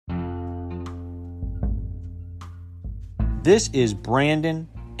This is Brandon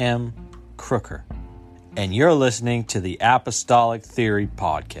M. Crooker, and you're listening to the Apostolic Theory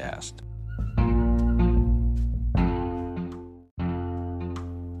Podcast.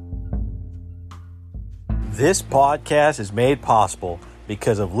 This podcast is made possible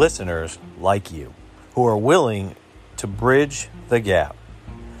because of listeners like you who are willing to bridge the gap.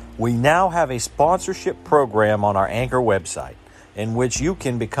 We now have a sponsorship program on our Anchor website in which you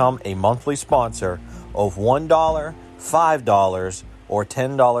can become a monthly sponsor of $1, $5, or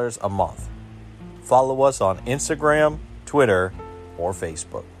 $10 a month. Follow us on Instagram, Twitter, or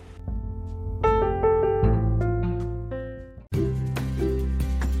Facebook.